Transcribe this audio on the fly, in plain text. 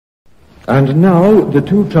And now the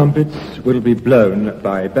two trumpets will be blown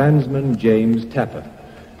by bandsman James Tapper,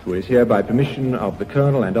 who is here by permission of the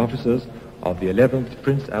Colonel and officers of the 11th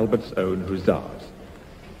Prince Albert's Own Hussars.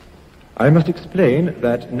 I must explain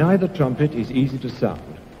that neither trumpet is easy to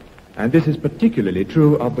sound, and this is particularly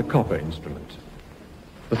true of the copper instrument.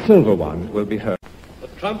 The silver one will be heard. The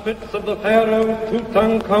trumpets of the Pharaoh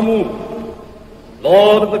Tutankhamun,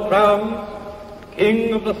 Lord of the Crowns,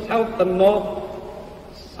 King of the South and North,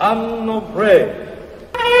 Son of Re.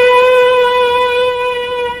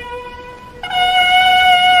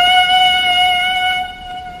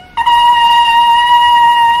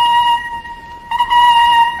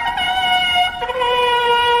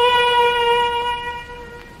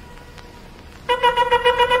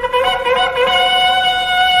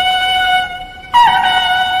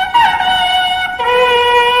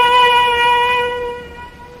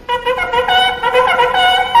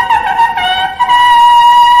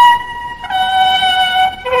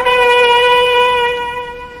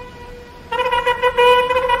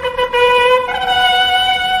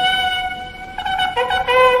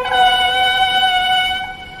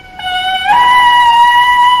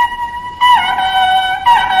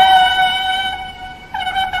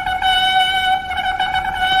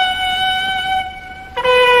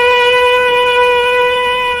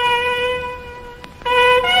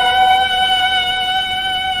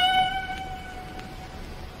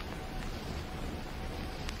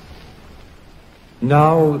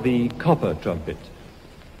 Now the copper trumpet.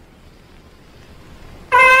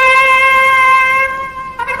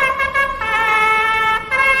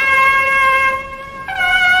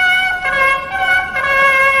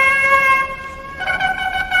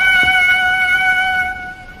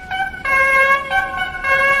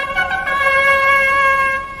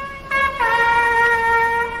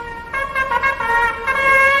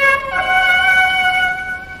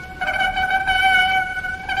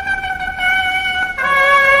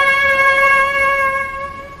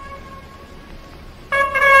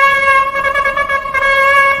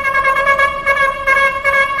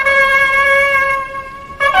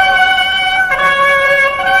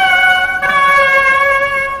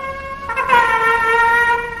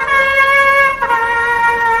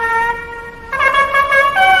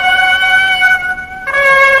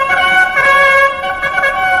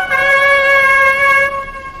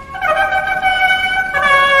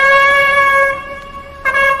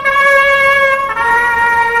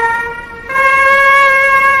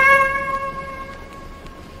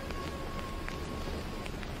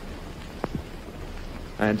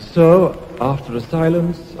 And so, after a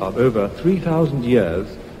silence of over 3,000 years,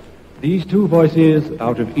 these two voices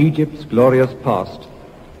out of Egypt's glorious past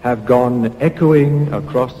have gone echoing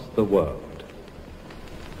across the world.